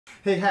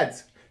Hey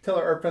Heads, tell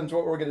our friends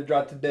what we're going to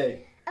draw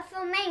today. A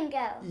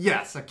flamingo.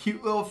 Yes, a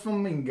cute little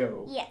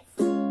flamingo. Yes.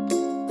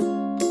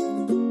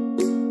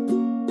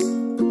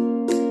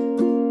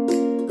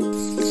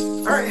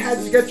 Alright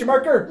Heads, you got your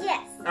marker?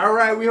 Yes.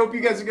 Alright, we hope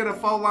you guys are going to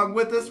follow along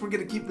with us. We're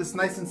going to keep this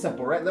nice and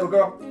simple, right little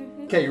girl?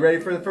 Mm-hmm. Okay, you ready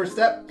for the first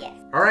step? Yes.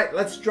 Alright,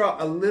 let's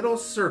draw a little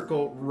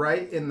circle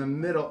right in the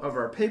middle of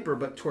our paper,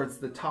 but towards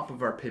the top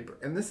of our paper.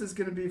 And this is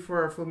going to be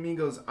for our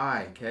flamingo's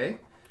eye, okay?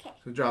 Okay.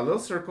 So draw a little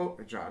circle,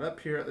 we draw it up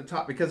here at the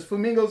top, because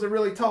flamingos are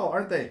really tall,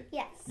 aren't they?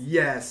 Yes.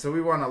 Yes, so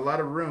we want a lot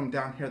of room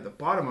down here at the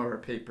bottom of our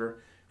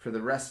paper for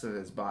the rest of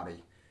his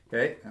body.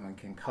 Okay, and we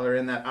can color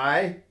in that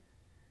eye.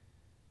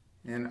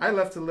 And I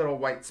left a little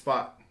white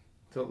spot,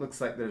 so it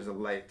looks like there's a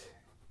light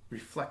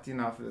reflecting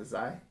off of his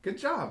eye. Good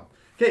job.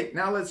 Okay,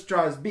 now let's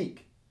draw his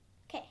beak.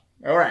 Okay.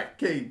 All right,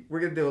 okay,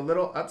 we're going to do a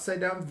little upside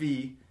down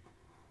V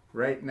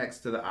right next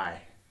to the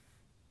eye.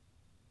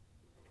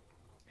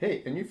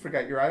 Hey, and you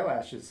forgot your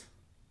eyelashes.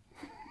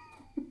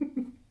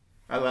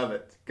 I love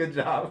it. Good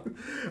job.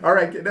 All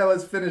right, now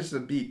let's finish the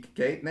beak,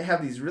 okay? And they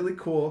have these really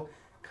cool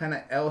kind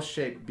of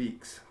L-shaped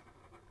beaks,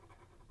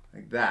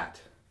 like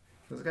that.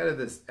 So it's kind of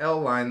this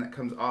L line that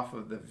comes off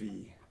of the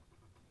V.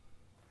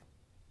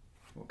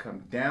 We'll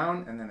come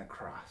down and then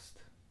across.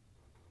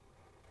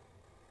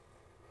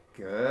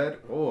 Good.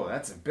 Oh,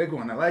 that's a big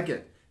one. I like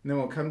it. And then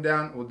we'll come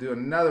down. We'll do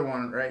another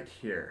one right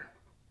here.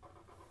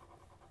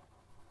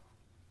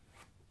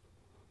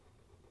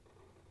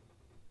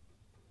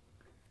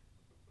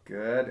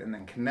 Good, and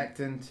then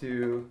connect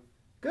into,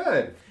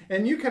 good.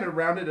 And you kind of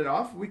rounded it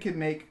off. We could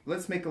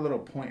let's make a little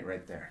point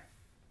right there.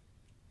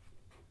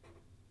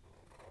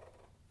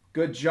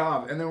 Good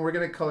job. And then we're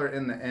going to color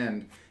in the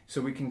end, so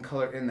we can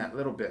color in that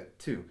little bit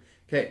too.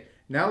 Okay,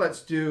 now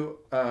let's do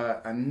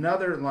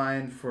another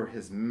line for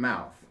his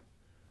mouth,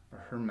 or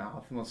her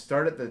mouth. And we'll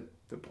start at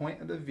the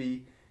point of the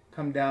V,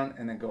 come down,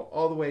 and then go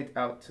all the way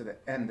out to the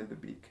end of the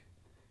beak.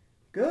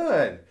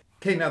 Good.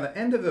 Okay, now the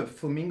end of the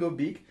flamingo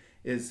beak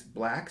is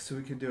black, so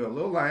we could do a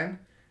little line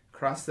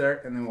across there,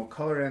 and then we'll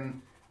color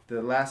in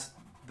the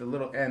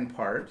little end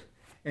part.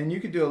 And you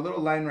could do a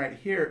little line right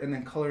here and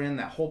then color in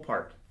that whole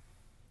part.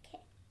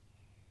 Okay.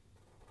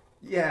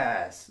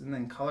 Yes, and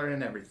then color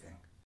in everything.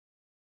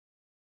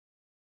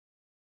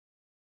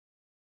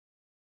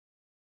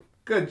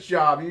 Good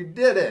job, you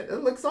did it. It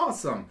looks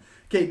awesome.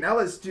 Okay, now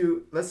let's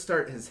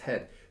start his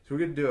head. So we're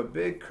gonna do a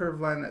big curved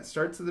line that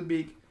starts at the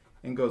beak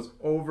and goes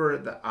over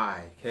the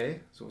eye, okay?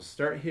 So we'll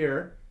start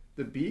here,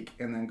 the beak,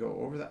 and then go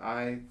over the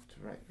eye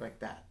to right like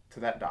that,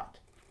 to that dot.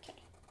 Okay.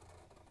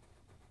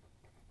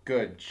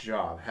 Good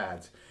job,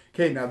 Hads.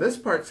 Okay, now this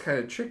part's kind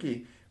of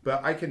tricky,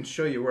 but I can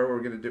show you where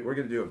we're gonna do. We're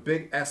gonna do a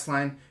big S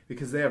line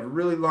because they have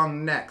really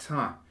long necks,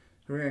 huh?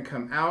 So we're gonna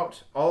come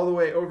out all the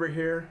way over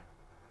here,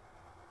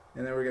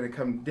 and then we're gonna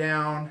come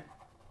down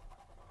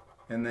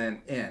and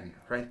then in,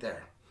 right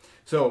there.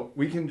 So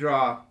we can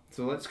draw,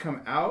 so let's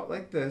come out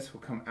like this.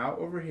 We'll come out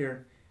over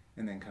here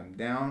and then come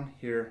down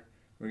here.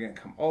 We're going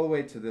to come all the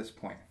way to this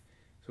point.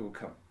 So we'll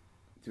come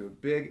do a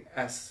big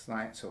S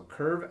line. So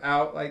curve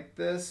out like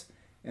this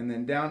and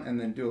then down and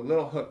then do a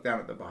little hook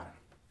down at the bottom.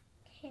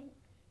 Okay.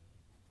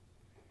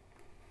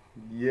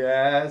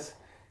 Yes.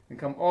 And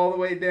come all the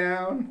way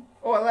down.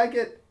 Oh, I like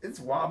it. It's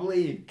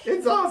wobbly.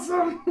 It's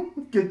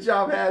awesome. Good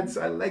job, Hads.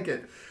 I like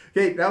it.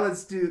 Okay, now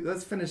let's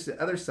finish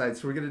the other side.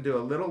 So we're going to do a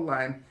little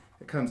line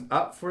that comes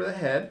up for the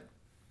head,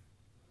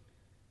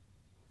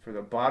 for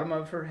the bottom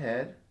of her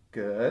head.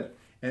 Good.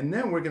 And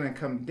then we're going to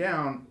come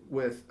down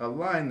with a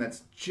line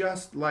that's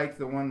just like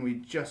the one we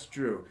just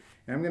drew.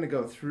 And I'm going to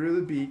go through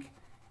the beak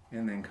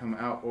and then come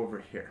out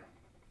over here.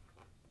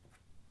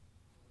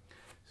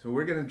 So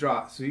we're going to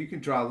draw, so you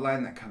can draw a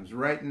line that comes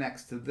right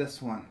next to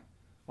this one,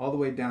 all the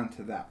way down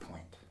to that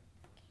point.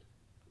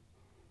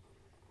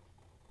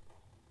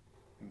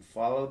 And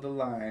follow the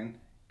line.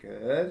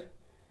 Good.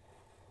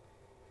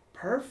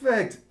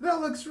 Perfect.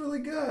 That looks really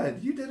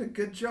good. You did a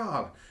good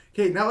job.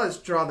 Okay, now let's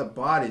draw the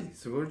body.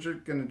 So we're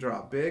just going to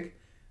draw a big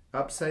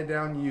upside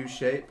down U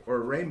shape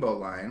or rainbow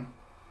line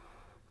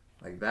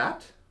like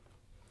that.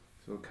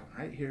 So we'll come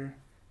right here.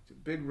 It's a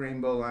big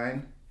rainbow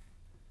line.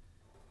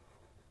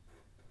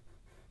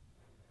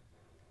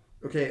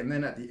 Okay, and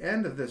then at the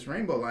end of this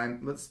rainbow line,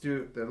 let's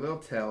do the little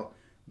tail.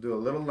 Do a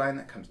little line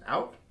that comes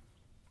out.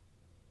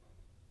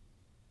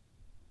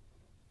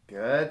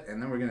 Good.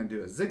 And then we're going to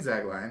do a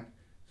zigzag line.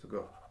 So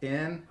go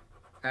in,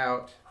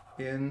 out,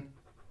 in,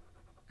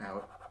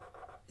 out,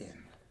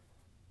 in.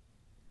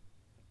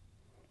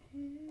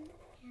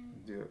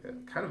 Do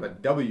kind of a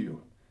W.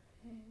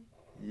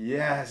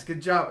 Yes,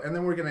 good job. And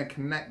then we're going to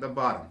connect the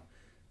bottom.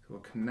 So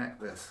we'll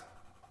connect this,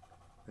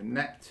 the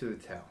neck to the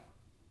tail.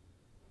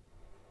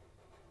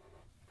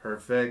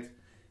 Perfect.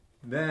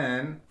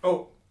 Then,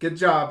 oh, good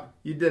job.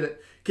 You did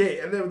it. Okay,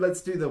 and then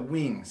let's do the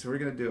wing. So we're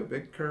going to do a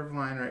big curved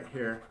line right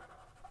here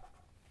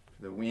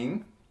for the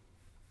wing.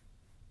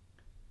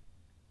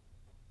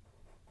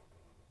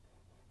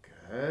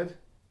 Good.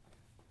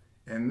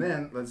 And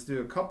then let's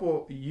do a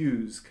couple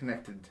U's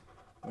connected.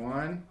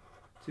 1,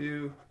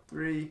 2,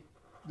 3.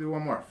 Do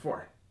one more.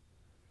 4.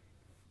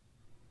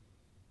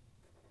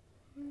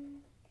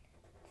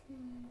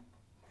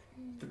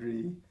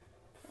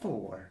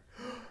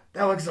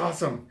 That looks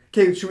awesome.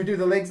 Okay, should we do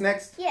the legs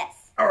next?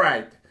 Yes. All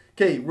right.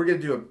 Okay, we're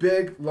going to do a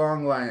big,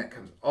 long line that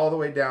comes all the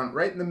way down,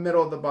 right in the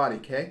middle of the body,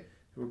 okay?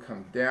 We'll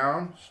come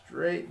down,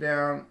 straight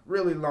down,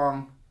 really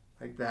long,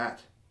 like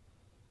that.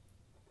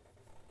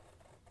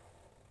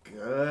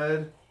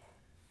 Good.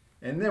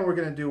 And then we're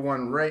going to do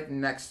one right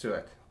next to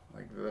it,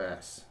 like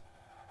this.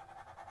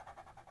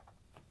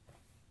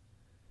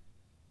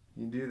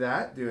 You do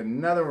that, do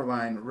another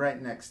line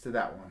right next to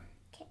that one.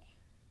 Okay.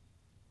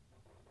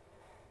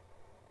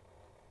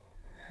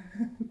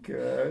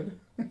 Good.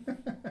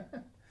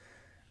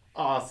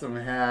 Awesome,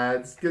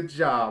 Hads. Good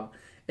job.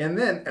 And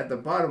then at the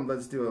bottom,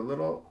 let's do a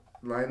little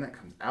line that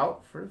comes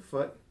out for the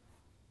foot.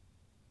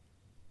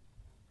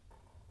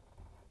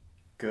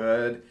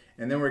 Good.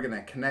 And then we're going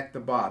to connect the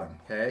bottom,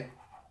 okay?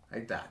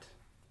 Like that.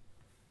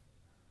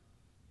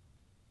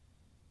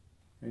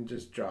 And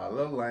just draw a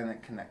little line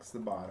that connects the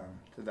bottom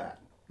to that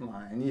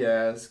line.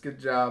 Yes, good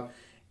job.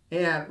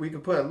 And we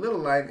could put a little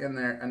line in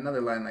there,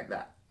 another line like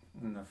that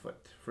in the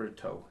foot for a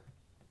toe.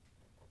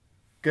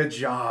 Good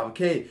job.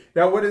 Okay,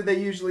 now what did they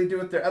usually do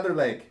with their other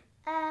leg?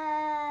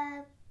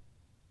 Bend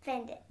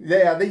it.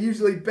 Yeah, they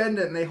usually bend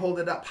it and they hold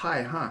it up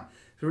high, huh?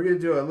 So we're going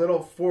to do a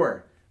little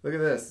 4. Look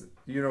at this.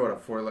 You know what a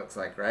 4 looks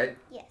like, right?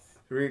 Yes. So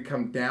we're going to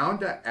come down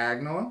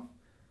diagonal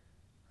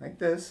like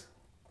this.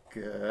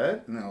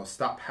 Good. And then we'll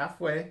stop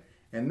halfway.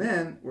 And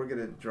then we're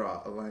going to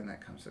draw a line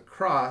that comes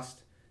across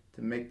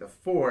to make the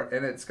 4.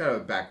 And it's got a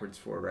backwards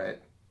 4,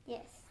 right?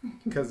 Yes.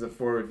 Because the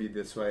 4 would be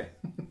this way.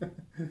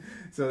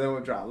 So then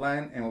we'll draw a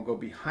line and we'll go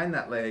behind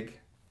that leg.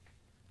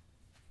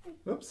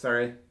 Oops,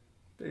 sorry.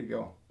 There you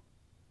go.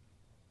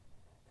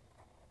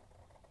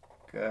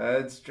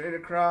 Good, straight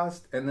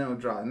across. And then we'll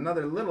draw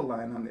another little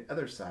line on the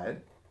other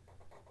side.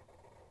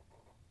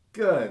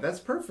 Good, that's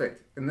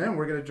perfect. And then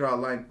we're going to draw a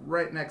line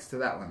right next to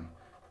that one.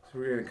 So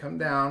we're going to come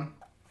down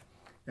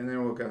and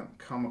then we're going to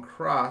come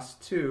across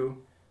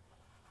to.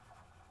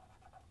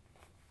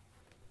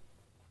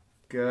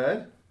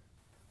 Good.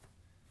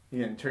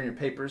 You're going to turn your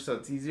paper so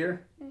it's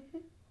easier? Mm-hmm.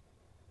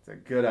 It's a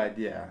good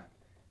idea.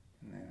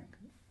 And then,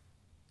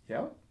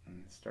 yep,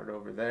 and start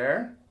over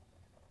there.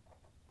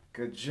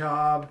 Good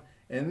job.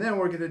 And then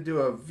we're going to do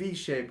a V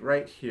shape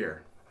right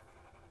here.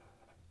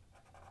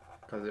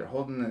 Because they're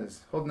holding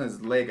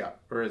his leg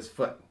up, or his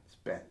foot is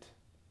bent.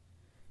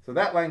 So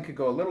that line could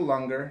go a little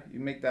longer. You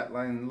make that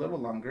line a little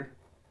longer.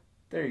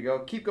 There you go.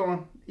 Keep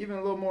going, even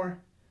a little more.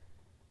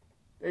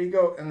 There you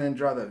go. And then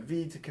draw the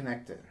V to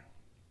connect it.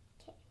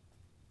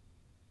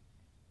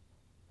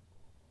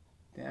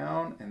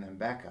 Down and then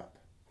back up.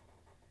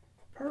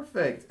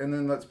 Perfect. And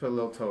then let's put a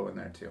little toe in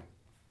there too.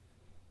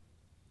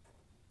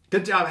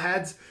 Good job,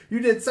 Hads.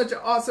 You did such an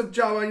awesome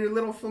job on your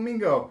little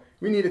flamingo.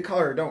 We need a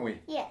color, don't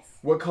we? Yes.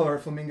 What color are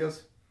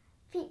flamingos?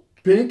 Pink.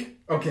 Pink?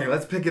 Okay,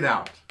 let's pick it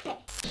out. Okay.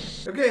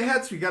 Okay,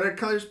 Hads, we got our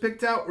colors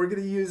picked out. We're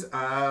going to use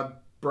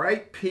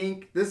bright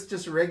pink. This is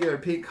just a regular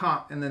pink,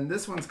 huh? And then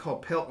this one's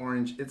called pale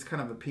orange. It's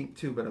kind of a pink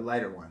too, but a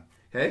lighter one.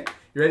 Okay,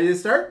 you ready to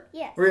start?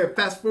 Yes. We're going to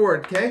fast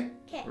forward, okay?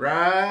 Okay.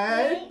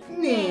 Right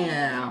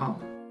now.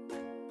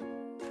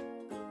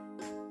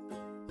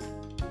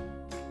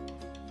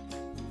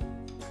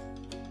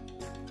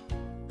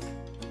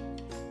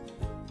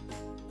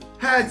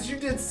 Hads, you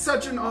did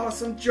such an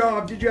awesome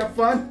job. Did you have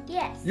fun?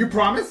 Yes. You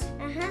promise?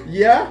 Uh-huh.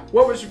 Yeah?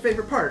 What was your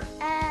favorite part?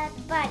 The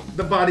body.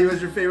 The body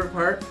was your favorite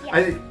part? Yeah.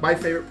 I think my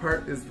favorite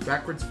part is the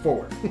backwards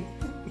 4.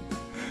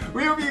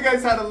 We hope you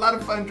guys had a lot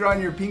of fun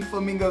drawing your pink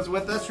flamingos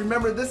with us.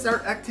 Remember, this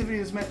art activity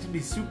is meant to be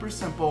super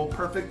simple,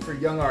 perfect for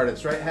young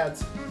artists, right,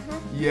 Hads? Uh-huh.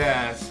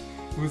 Yes.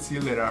 We'll see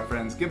you later, our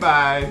friends.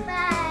 Goodbye.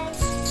 Bye.